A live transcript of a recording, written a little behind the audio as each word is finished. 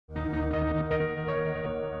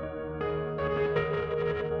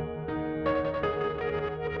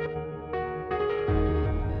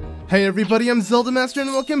Hey everybody, I'm ZeldaMaster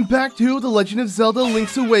and welcome back to The Legend of Zelda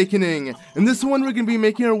Link's Awakening. In this one we're going to be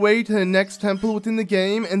making our way to the next temple within the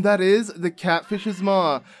game, and that is the Catfish's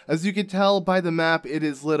Maw. As you can tell by the map, it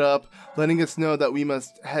is lit up, letting us know that we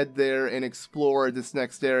must head there and explore this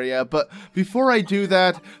next area. But before I do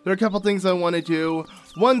that, there are a couple things I want to do.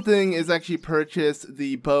 One thing is actually purchase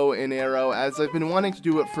the bow and arrow, as I've been wanting to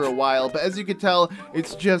do it for a while, but as you can tell,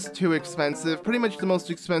 it's just too expensive. Pretty much the most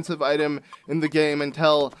expensive item in the game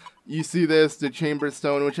until you see this, the chamber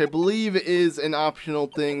stone, which I believe is an optional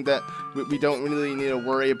thing that we don't really need to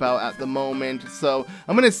worry about at the moment. So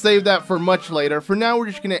I'm going to save that for much later. For now,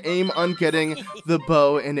 we're just going to aim on getting the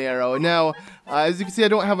bow and arrow. Now, as you can see, I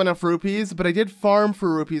don't have enough rupees, but I did farm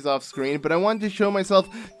for rupees off screen. But I wanted to show myself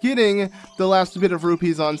getting the last bit of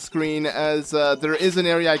rupees on screen, as there is an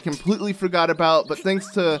area I completely forgot about. But thanks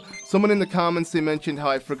to someone in the comments, they mentioned how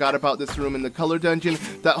I forgot about this room in the color dungeon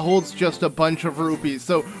that holds just a bunch of rupees.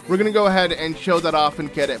 So we're going to go ahead and show that off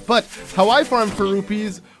and get it. But how I farmed for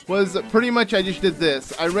rupees was pretty much I just did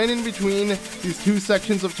this. I ran in between these two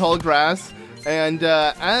sections of tall grass, and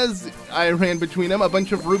as I ran between them, a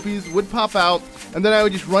bunch of rupees would pop out, and then I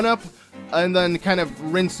would just run up and then kind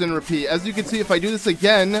of rinse and repeat. As you can see, if I do this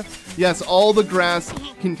again, yes, all the grass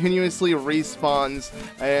continuously respawns,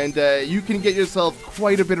 and you can get yourself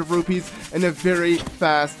quite a bit of rupees in a very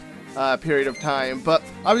fast period of time. But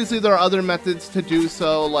obviously there are other methods to do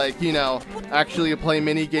so, like, you know, actually play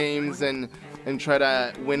mini games and try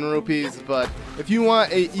to win rupees. But if you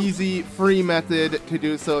want a easy, free method to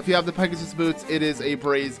do so, if you have the Pegasus boots, it is a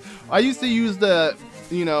breeze. I used to use the,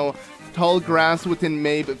 you know, tall grass within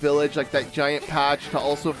Mermaid village, like that giant patch, to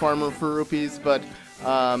also farm for rupees, but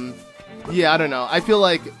yeah, I don't know. I feel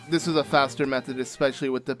like this is a faster method, especially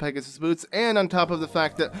with the Pegasus boots, and on top of the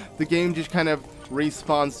fact that the game just kind of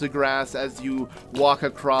respawns the grass as you walk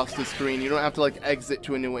across the screen. You don't have to like exit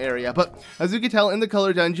to a new area. But as you can tell in the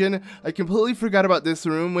color dungeon, I completely forgot about this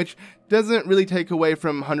room, which doesn't really take away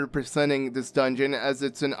from 100%ing this dungeon, as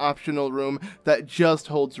it's an optional room that just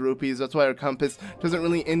holds rupees. That's why our compass doesn't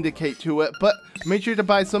really indicate to it. But make sure to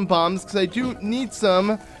buy some bombs, because I do need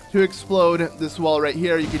some to explode this wall right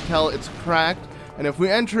here. You can tell it's cracked, and if we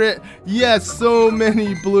enter it, yes, so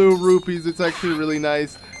many blue rupees. It's actually really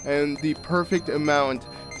nice, and the perfect amount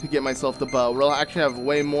to get myself the bow. We'll actually have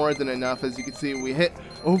way more than enough. As you can see, we hit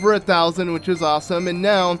over 1,000, which is awesome, and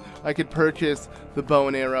now I could purchase the bow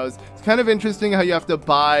and arrows. It's kind of interesting how you have to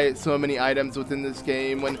buy so many items within this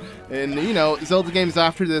game, when in, you know, Zelda games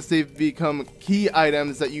after this, they've become key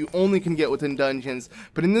items that you only can get within dungeons.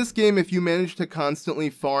 But in this game, if you manage to constantly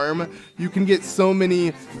farm, you can get so many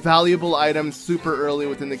valuable items super early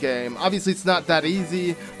within the game. Obviously, it's not that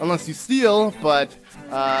easy unless you steal, but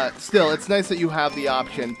still, it's nice that you have the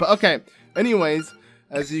option. But okay, anyways,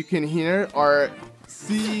 as you can hear, our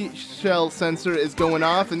seashell sensor is going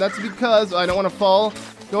off, and that's because I don't want to fall.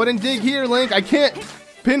 Go ahead and dig here, Link. I can't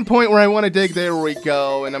pinpoint where I want to dig. There we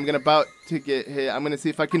go, and I'm about to get hit. I'm gonna see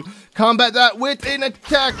if I can combat that with an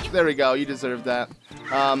attack. There we go. You deserve that.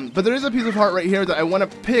 But there is a piece of heart right here that I want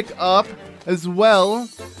to pick up as well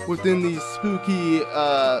within these spooky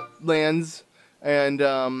lands,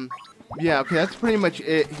 and yeah, okay, that's pretty much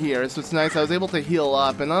it here. So it's nice. I was able to heal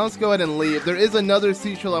up, and now let's go ahead and leave. There is another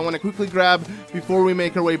seashell I want to quickly grab before we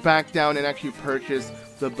make our way back down and actually purchase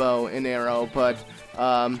the bow and arrow. But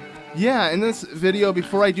yeah, in this video,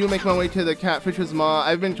 before I do make my way to the Catfish's Maw,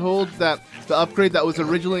 I've been told that the upgrade that was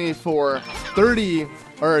originally for 30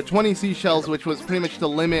 or 20 seashells, which was pretty much the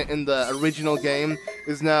limit in the original game,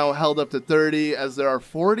 is now held up to 30, as there are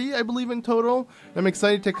 40, I believe, in total. I'm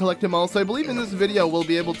excited to collect them all, so I believe in this video we'll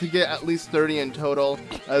be able to get at least 30 in total,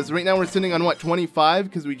 as right now we're sitting on, what, 25,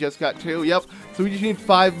 because we just got 2, yep, so we just need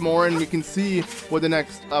 5 more, and we can see what the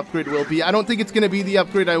next upgrade will be. I don't think it's going to be the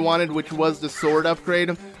upgrade I wanted, which was the sword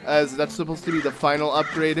upgrade, as that's supposed to be the final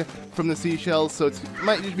upgrade from the seashells, so it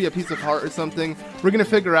might just be a piece of heart or something. We're going to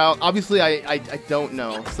figure out. Obviously, I don't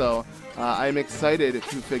know, so I'm excited to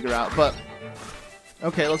figure out, but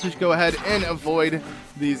okay, let's just go ahead and avoid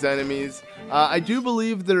these enemies. I do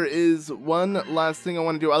believe there is one last thing I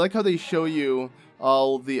want to do. I like how they show you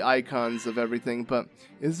all the icons of everything, but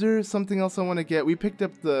is there something else I want to get? We picked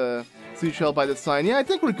up the seashell by the sign. Yeah, I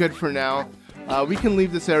think we're good for now. We can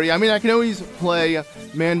leave this area. I mean, I can always play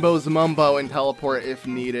Manbo's Mumbo and teleport if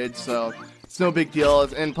needed, so it's no big deal.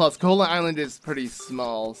 And plus, Koholint Island is pretty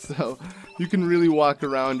small, so you can really walk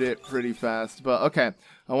around it pretty fast. But okay,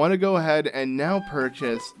 I want to go ahead and now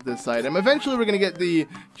purchase this item. Eventually, we're going to get the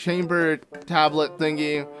chamber tablet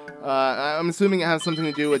thingy. I'm assuming it has something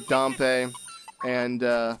to do with Dompe. And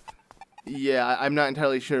yeah, I'm not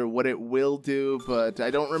entirely sure what it will do, but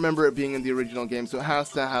I don't remember it being in the original game, so it has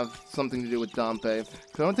to have something to do with Dompe.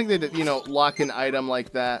 So I don't think they'd, you know, lock an item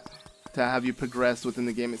like that to have you progress within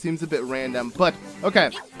the game. It seems a bit random, but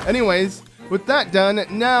okay. Anyways, with that done,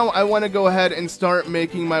 now I want to go ahead and start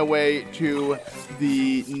making my way to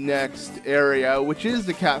the next area, which is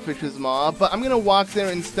the Catfish's Maw, but I'm going to walk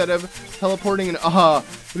there instead of teleporting, and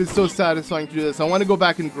it is so satisfying to do this. I want to go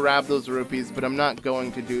back and grab those rupees, but I'm not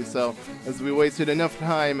going to do so, as we wasted enough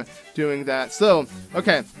time doing that. So,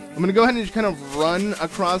 okay, I'm going to go ahead and just kind of run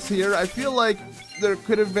across here. I feel like there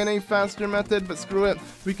could have been a faster method, but screw it.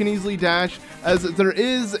 We can easily dash, as there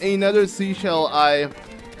is another seashell I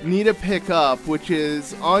need to pick up, which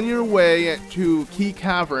is on your way to Key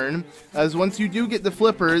Cavern, as once you do get the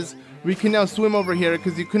flippers, we can now swim over here,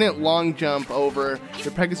 because you couldn't long jump over. The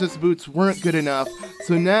Pegasus boots weren't good enough,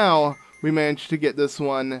 so now we managed to get this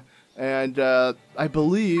one, and I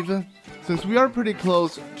believe, since we are pretty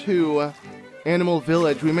close to Animal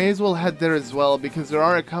Village, we may as well head there as well, because there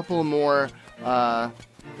are a couple more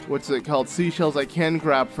what's it called, seashells I can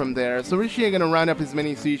grab from there. So we're actually going to round up as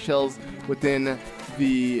many seashells within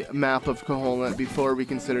the map of Koholint before we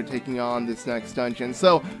consider taking on this next dungeon.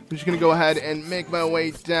 So I'm just going to go ahead and make my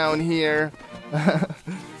way down here.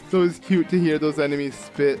 So it's cute to hear those enemies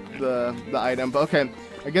spit the item. But okay,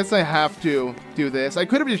 I guess I have to do this. I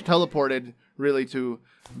could have just teleported really to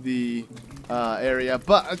the area,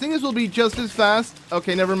 but I think this will be just as fast.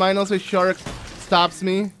 Okay, never mind, unless a shark stops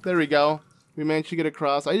me. There we go. We managed to get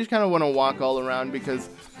across. I just kind of want to walk all around because,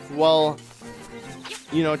 well,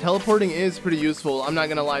 you know, teleporting is pretty useful. I'm not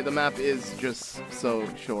going to lie, the map is just so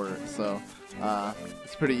short, so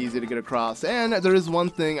it's pretty easy to get across. And there is one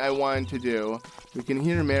thing I wanted to do. We can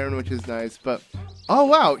hear Marin, which is nice, but oh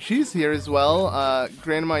wow, she's here as well,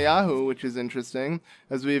 Grandma Yahoo, which is interesting,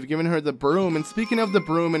 as we've given her the broom. And speaking of the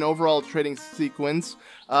broom and overall trading sequence,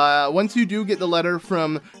 once you do get the letter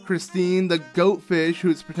from Christine, the goatfish,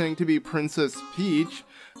 who's pretending to be Princess Peach,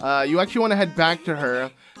 you actually want to head back to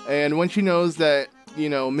her, and when she knows that, you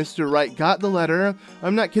know, Mr. Right got the letter,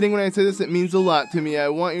 I'm not kidding when I say this, it means a lot to me. I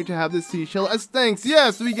want you to have this seashell as thanks.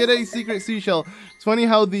 Yes, we get a secret seashell. It's funny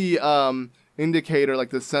how the, indicator,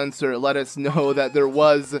 like the sensor, let us know that there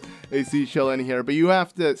was a seashell in here, but you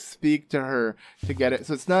have to speak to her to get it,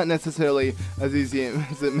 so it's not necessarily as easy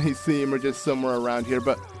as it may seem, or just somewhere around here.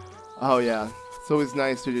 But oh yeah, it's always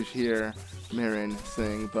nice to just hear Marin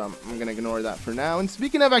sing, but I'm gonna ignore that for now. And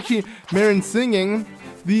speaking of actually Marin singing,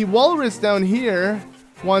 the walrus down here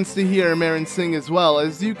wants to hear Marin sing as well.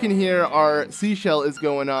 As you can hear, our seashell is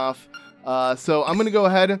going off, so I'm gonna go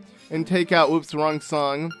ahead and take out, whoops, wrong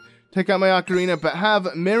song, take out my ocarina, but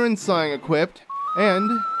have Marin's song equipped, and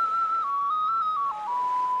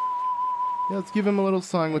yeah, let's give him a little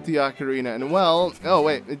song with the ocarina. And well, oh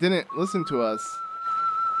wait, it didn't listen to us.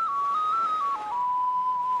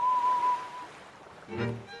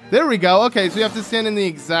 There we go. Okay, so you have to stand in the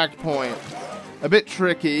exact point. A bit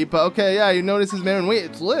tricky, but okay, yeah, you notice his Marin. Wait,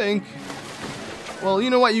 it's Link. Well, you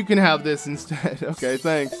know what? You can have this instead. Okay,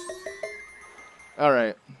 thanks.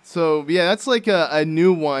 Alright, so yeah, that's like a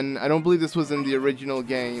new one. I don't believe this was in the original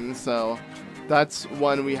game, so that's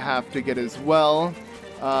one we have to get as well.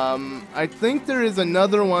 I think there is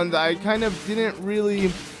another one that I kind of didn't really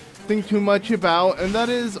think too much about, and that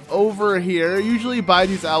is over here. Usually by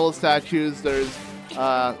these owl statues, there's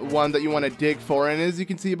one that you want to dig for, and as you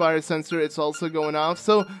can see by our sensor, it's also going off.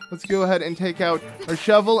 So let's go ahead and take out our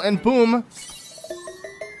shovel, and boom!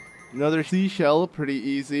 Another seashell, pretty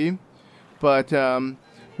easy. But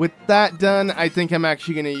with that done, I think I'm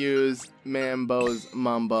actually going to use Mambo's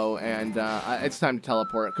Mumbo, and it's time to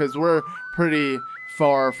teleport, because we're pretty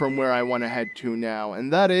far from where I want to head to now.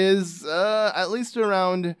 And that is at least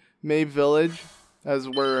around May Village, as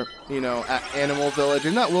we're, you know, at Animal Village.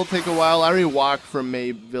 And that will take a while. I already walked from May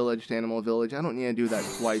Village to Animal Village. I don't need to do that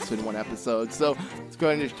twice in one episode. So let's go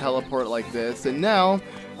ahead and just teleport like this. And now,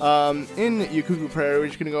 in Yukuku Prairie, we're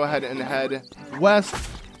just going to go ahead and head west,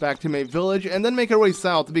 back to May Village, and then make our way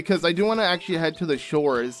south, because I do want to actually head to the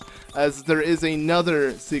shores, as there is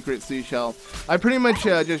another secret seashell. I pretty much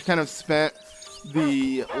just kind of spent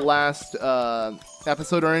the last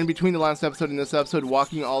episode, or in between the last episode and this episode,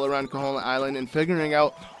 walking all around Koholint Island and figuring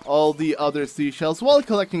out all the other seashells, while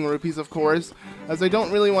collecting rupees, of course, as I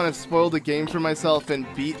don't really want to spoil the game for myself and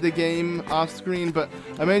beat the game off screen, but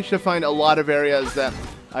I managed to find a lot of areas that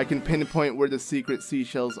I can pinpoint where the secret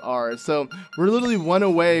seashells are. So we're literally one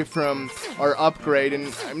away from our upgrade,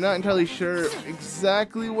 and I'm not entirely sure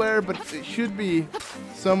exactly where, but it should be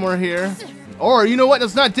somewhere here. Or, you know what,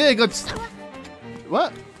 let's not dig, let's...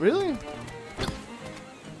 What? Really?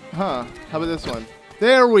 Huh, how about this one?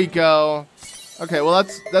 There we go. Okay, well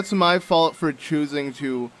that's my fault for choosing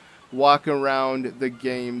to walk around the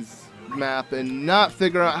game's map and not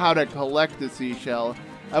figure out how to collect the seashell.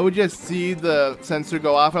 I would just see the sensor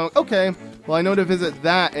go off and I'm like, okay, well I know to visit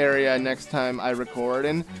that area next time I record.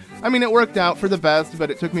 And I mean, it worked out for the best, but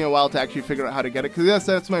it took me a while to actually figure out how to get it. Because yes,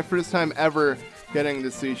 that's my first time ever getting the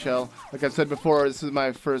seashell. Like I've said before, this is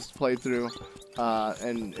my first playthrough,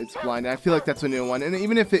 and it's blind. I feel like that's a new one. And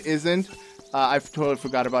even if it isn't, I've totally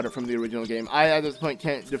forgot about it from the original game. I, at this point,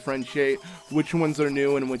 can't differentiate which ones are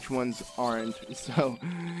new and which ones aren't. So,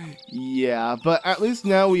 yeah. But at least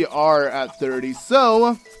now we are at 30.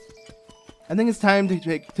 So, I think it's time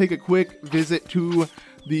to take a quick visit to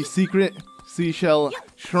the Secret Seashell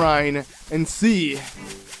Shrine and see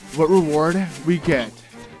what reward we get.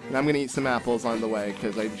 And I'm going to eat some apples on the way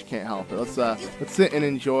because I just can't help it. Let's sit and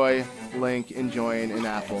enjoy Link enjoying an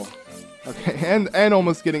apple. Okay, and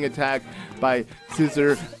almost getting attacked by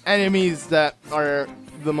scissor enemies that are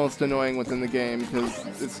the most annoying within the game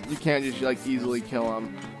because you can't just like easily kill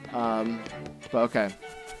them. But okay,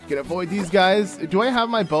 can avoid these guys. Do I have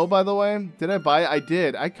my bow, by the way? Did I buy it? I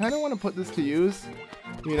did. I kind of want to put this to use.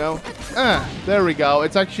 You know, there we go.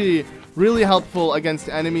 It's actually really helpful against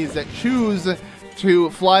enemies that choose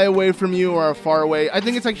to fly away from you or are far away. I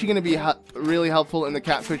think it's actually going to be really helpful in the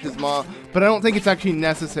Catfish's Maw, but I don't think it's actually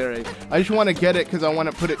necessary. I just want to get it because I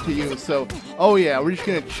want to put it to use. So, oh yeah, we're just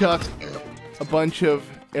going to chuck a bunch of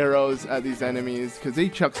arrows at these enemies because they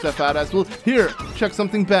chuck stuff at us. Well, here, chuck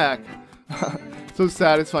something back. So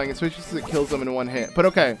satisfying, especially since it kills them in one hit. But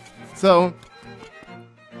okay, so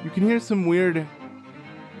you can hear some weird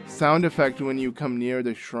sound effect when you come near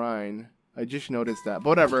the shrine. I just noticed that. But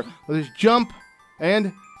whatever, let's just jump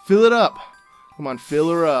and fill it up. Come on,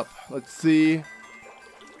 fill her up. Let's see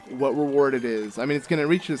what reward it is. I mean, it's going to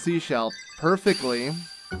reach the seashell perfectly.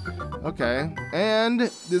 Okay, and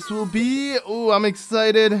this will be... Ooh, I'm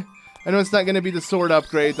excited. I know it's not going to be the sword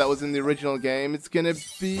upgrade that was in the original game. It's going to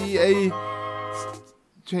be a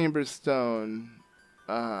chamber stone.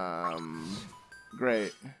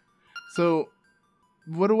 Great. So,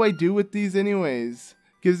 what do I do with these anyways?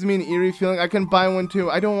 Gives me an eerie feeling. I can buy one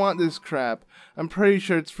too. I don't want this crap. I'm pretty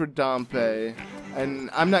sure it's for Dompe. And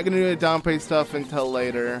I'm not going to do the Dompe stuff until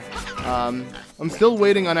later. I'm still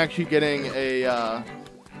waiting on actually getting a,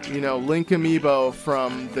 you know, Link Amiibo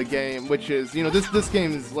from the game. Which is, you know, this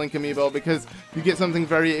game's Link Amiibo because you get something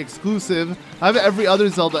very exclusive. I have every other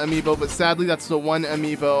Zelda Amiibo, but sadly that's the one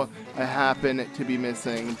Amiibo I happen to be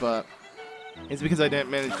missing. But it's because I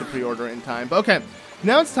didn't manage to pre-order it in time. But okay.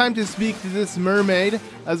 Now it's time to speak to this mermaid,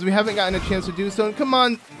 as we haven't gotten a chance to do so. And come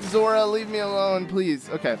on, Zora, leave me alone, please.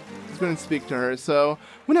 Okay, let's go and speak to her. So,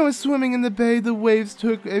 when I was swimming in the bay, the waves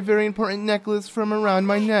took a very important necklace from around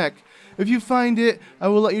my neck. If you find it, I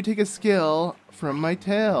will let you take a scale from my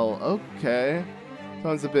tail. Okay,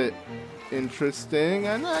 sounds a bit interesting.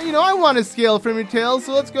 And, you know, I want a scale from your tail,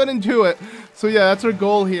 so let's go ahead and do it. So, yeah, that's our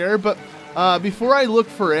goal here. But before I look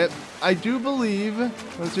for it, I do believe,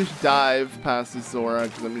 let's just dive past this Zora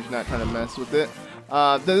because I'm just not trying to mess with it.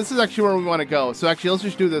 This is actually where we want to go. So actually, let's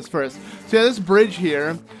just do this first. So yeah, this bridge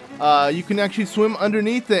here, you can actually swim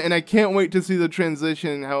underneath it, and I can't wait to see the transition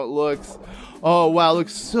and how it looks. Oh wow, it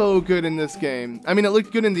looks so good in this game. I mean, it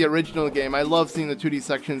looked good in the original game. I love seeing the 2D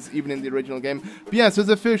sections even in the original game. But yeah, so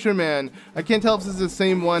there's a fisherman. I can't tell if this is the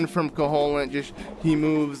same one from Koholint, just he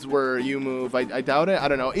moves where you move. I doubt it. I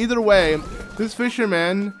don't know. Either way, this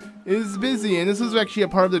fisherman is busy, and this is actually a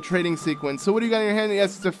part of the trading sequence. So what do you got in your hand?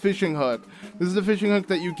 Yes, it's a fishing hook. This is a fishing hook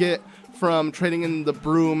that you get from trading in the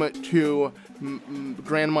broom to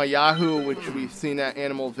Grandma Yahoo, which we've seen at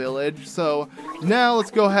Animal Village. So now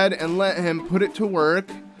let's go ahead and let him put it to work.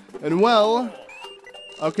 And well,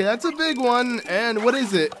 okay, that's a big one. And what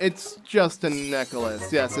is it? It's just a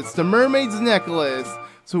necklace. Yes, it's the mermaid's necklace.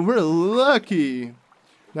 So we're lucky.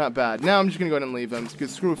 Not bad. Now I'm just going to go ahead and leave him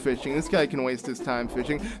because screw fishing. This guy can waste his time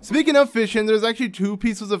fishing. Speaking of fishing, there's actually 2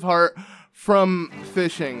 pieces of heart from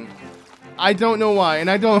fishing. I don't know why, and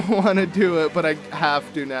I don't want to do it, but I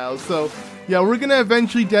have to now. So, yeah, we're going to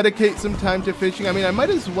eventually dedicate some time to fishing. I mean, I might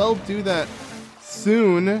as well do that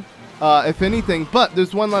soon, if anything. But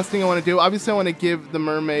there's one last thing I want to do. Obviously, I want to give the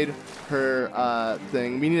mermaid her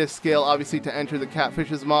thing. We need a scale, obviously, to enter the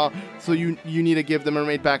Catfish's Maw. So you need to give the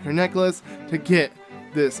mermaid back her necklace to get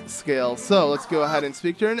this scale. So let's go ahead and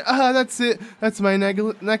speak to her. And that's it. That's my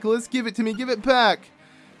necklace. Give it to me. Give it back.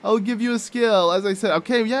 I'll give you a scale. As I said.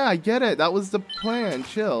 Okay, yeah, I get it. That was the plan.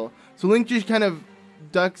 Chill. So Link just kind of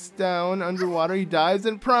ducks down underwater. He dives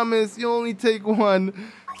and promise you'll only take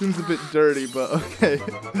one. Seems a bit dirty, but okay.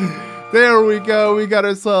 There we go. We got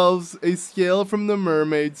ourselves a scale from the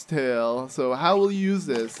mermaid's tail. So how we'll use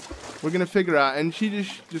this, we're going to figure out. And she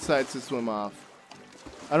just decides to swim off.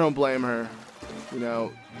 I don't blame her. You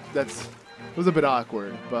know, it was a bit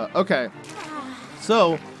awkward, but okay.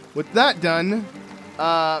 So with that done,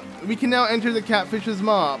 we can now enter the catfish's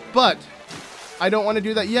maw. But I don't want to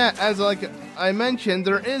do that yet. As like I mentioned,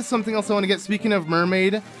 there is something else I want to get. Speaking of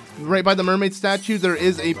mermaid, right by the mermaid statue, there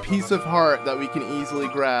is a piece of heart that we can easily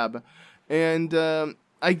grab. And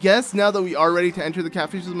I guess now that we are ready to enter the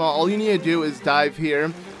catfish's maw, all you need to do is dive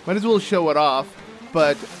here. Might as well show it off.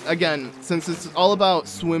 But again, since it's all about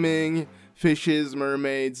swimming, fishes,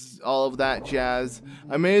 mermaids, all of that jazz,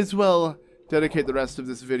 I may as well dedicate the rest of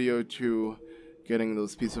this video to getting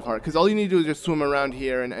those pieces of heart. Because all you need to do is just swim around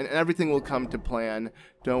here and everything will come to plan.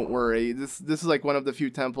 Don't worry. This is like one of the few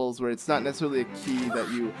temples where it's not necessarily a key that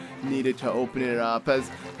you needed to open it up. As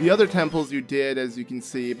the other temples you did, as you can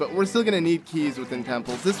see. But we're still going to need keys within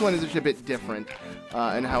temples. This one is just a bit different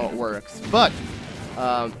in how it works. But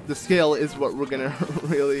the scale is what we're going to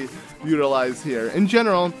really utilize here. In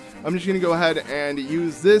general, I'm just going to go ahead and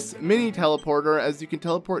use this mini teleporter, as you can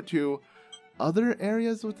teleport to other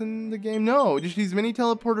areas within the game. No, just these mini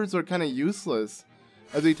teleporters are kind of useless,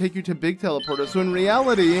 as they take you to big teleporters. So in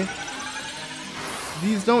reality,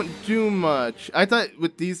 these don't do much. I thought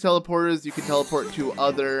with these teleporters, you could teleport to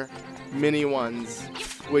other mini ones,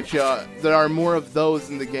 which there are more of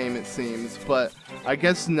those in the game, it seems, but I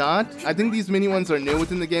guess not. I think these mini ones are new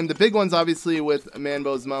within the game. The big ones, obviously, with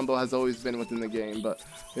Manbo's Mambo has always been within the game, but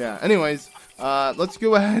yeah. Anyways, let's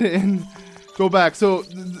go ahead and go back. So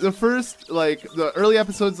the first, like, the early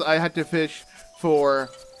episodes, I had to fish for,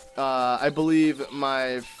 I believe,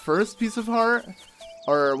 my first piece of heart,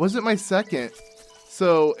 or was it my second?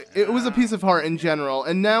 So it was a piece of heart in general,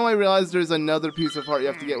 and now I realize there's another piece of heart you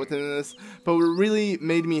have to get within this. But what really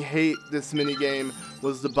made me hate this minigame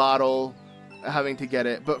was the bottle, having to get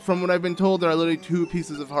it. But from what I've been told, there are literally 2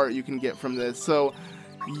 pieces of heart you can get from this. So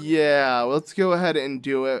yeah, let's go ahead and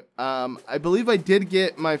do it. I believe I did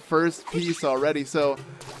get my first piece already, so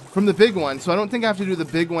from the big one. So I don't think I have to do the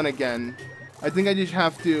big one again. I think I just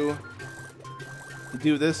have to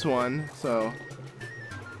do this one. So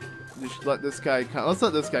just let this guy come. Let's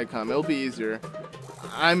let this guy come. It'll be easier.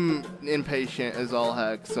 I'm impatient as all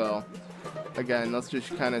heck, so again, let's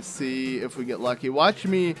just kind of see if we get lucky. Watch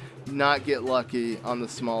me not get lucky on the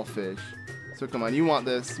small fish. So come on, you want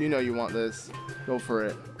this. You know you want this. Go for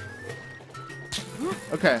it.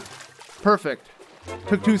 Okay, perfect.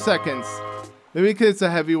 Took 2 seconds. Maybe because it's a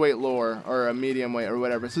heavyweight lure or a medium weight or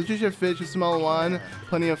whatever. So just a fish, a small one,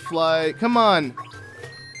 plenty of flight. Come on.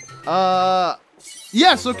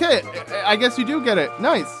 Yes, okay. I guess you do get it.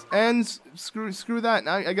 Nice. And screw that.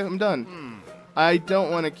 Now I guess I'm done. I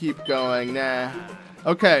don't want to keep going. Nah.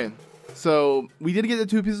 Okay. So we did get the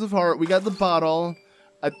 2 pieces of heart. We got the bottle.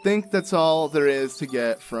 I think that's all there is to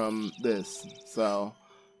get from this. So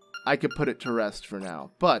I could put it to rest for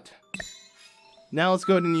now. But now let's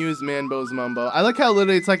go ahead and use Manbo's Mumbo. I like how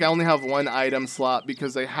literally it's like I only have 1 item slot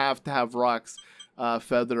because I have to have Rock's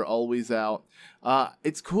feather always out.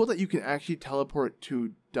 It's cool that you can actually teleport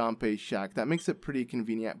to Dompe's shack. That makes it pretty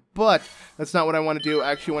convenient. But that's not what I want to do.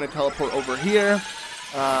 I actually want to teleport over here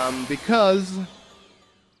because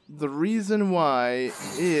the reason why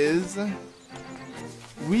is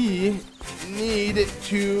we need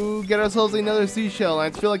to get ourselves another seashell.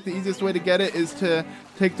 And I feel like the easiest way to get it is to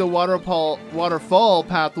take the waterfall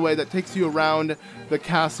pathway that takes you around the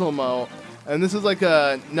castle moat. And this is like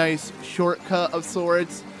a nice shortcut of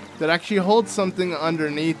sorts that actually holds something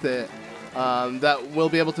underneath it that we'll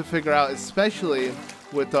be able to figure out, especially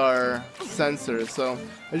with our sensors. So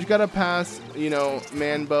I just gotta pass, you know,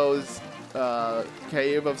 Manbo's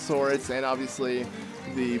cave of sorts, and obviously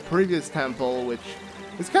the previous temple, which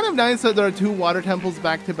it's kind of nice that there are 2 water temples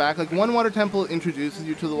back to back. Like, one water temple introduces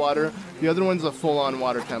you to the water, the other one's a full-on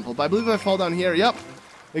water temple. But I believe if I fall down here, yep,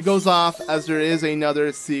 it goes off as there is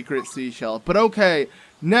another secret seashell. But okay,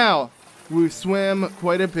 now we've swam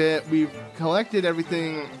quite a bit. We've collected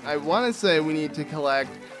everything I want to say we need to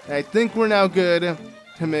collect, and I think we're now good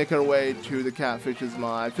to make our way to the catfish's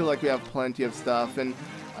maw. I feel like we have plenty of stuff, and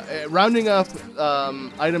rounding up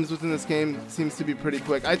items within this game seems to be pretty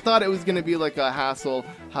quick. I thought it was going to be like a hassle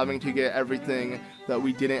having to get everything that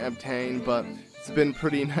we didn't obtain, but it's been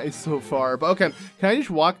pretty nice so far. But okay, can I just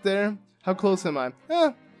walk there? How close am I?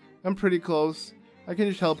 I'm pretty close. I can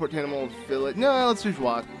just teleport to Animal Village. No, let's just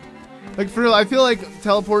walk. Like, for real, I feel like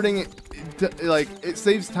teleporting, like, it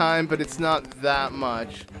saves time, but it's not that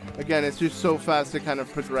much. Again, it's just so fast to kind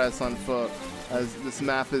of progress on foot, as this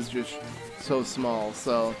map is just so small.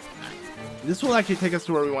 So this will actually take us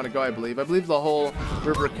to where we want to go, I believe. I believe the whole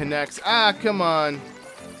river connects. Ah, come on.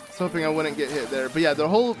 I was hoping I wouldn't get hit there. But yeah, the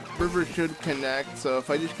whole river should connect. So if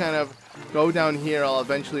I just kind of go down here, I'll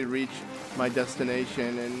eventually reach my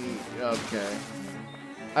destination. And okay.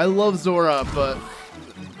 I love Zora, but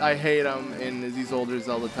I hate them in these older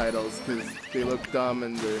Zelda titles because they look dumb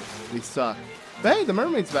and they suck. But hey, the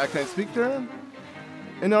mermaid's back. Can I speak to her?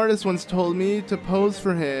 An artist once told me to pose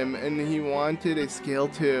for him, and he wanted a scale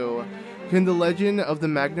too. Can the legend of the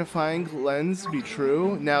magnifying lens be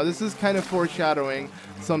true? Now, this is kind of foreshadowing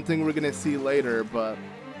something we're gonna see later, but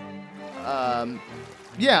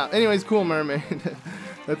yeah. Anyways, cool mermaid.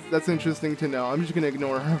 that's interesting to know. I'm just gonna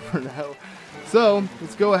ignore her for now. So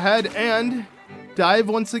let's go ahead and dive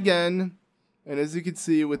once again. And as you can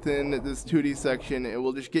see within this 2D section, it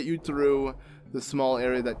will just get you through the small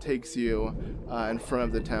area that takes you in front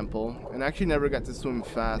of the temple. And I actually never got to swim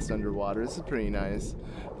fast underwater. This is pretty nice.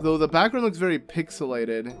 Though the background looks very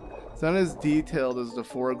pixelated. It's not as detailed as the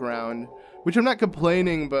foreground. Which I'm not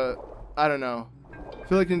complaining, but I don't know. I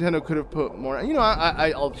feel like Nintendo could have put more. You know,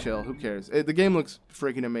 I'll chill. Who cares? The game looks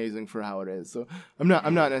freaking amazing for how it is. So I'm not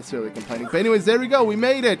necessarily complaining. But anyways, there we go. We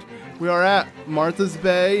made it. We are at Martha's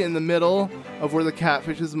Bay in the middle of where the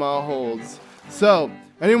Catfish's Maw holds. So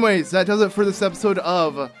anyways, that does it for this episode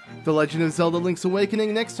of The Legend of Zelda Link's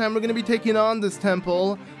Awakening. Next time we're going to be taking on this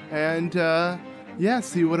temple and yeah,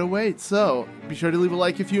 see what awaits. So be sure to leave a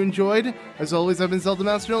like if you enjoyed. As always, I've been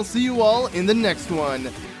ZeldaMaster and I'll see you all in the next one.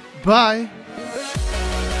 Bye!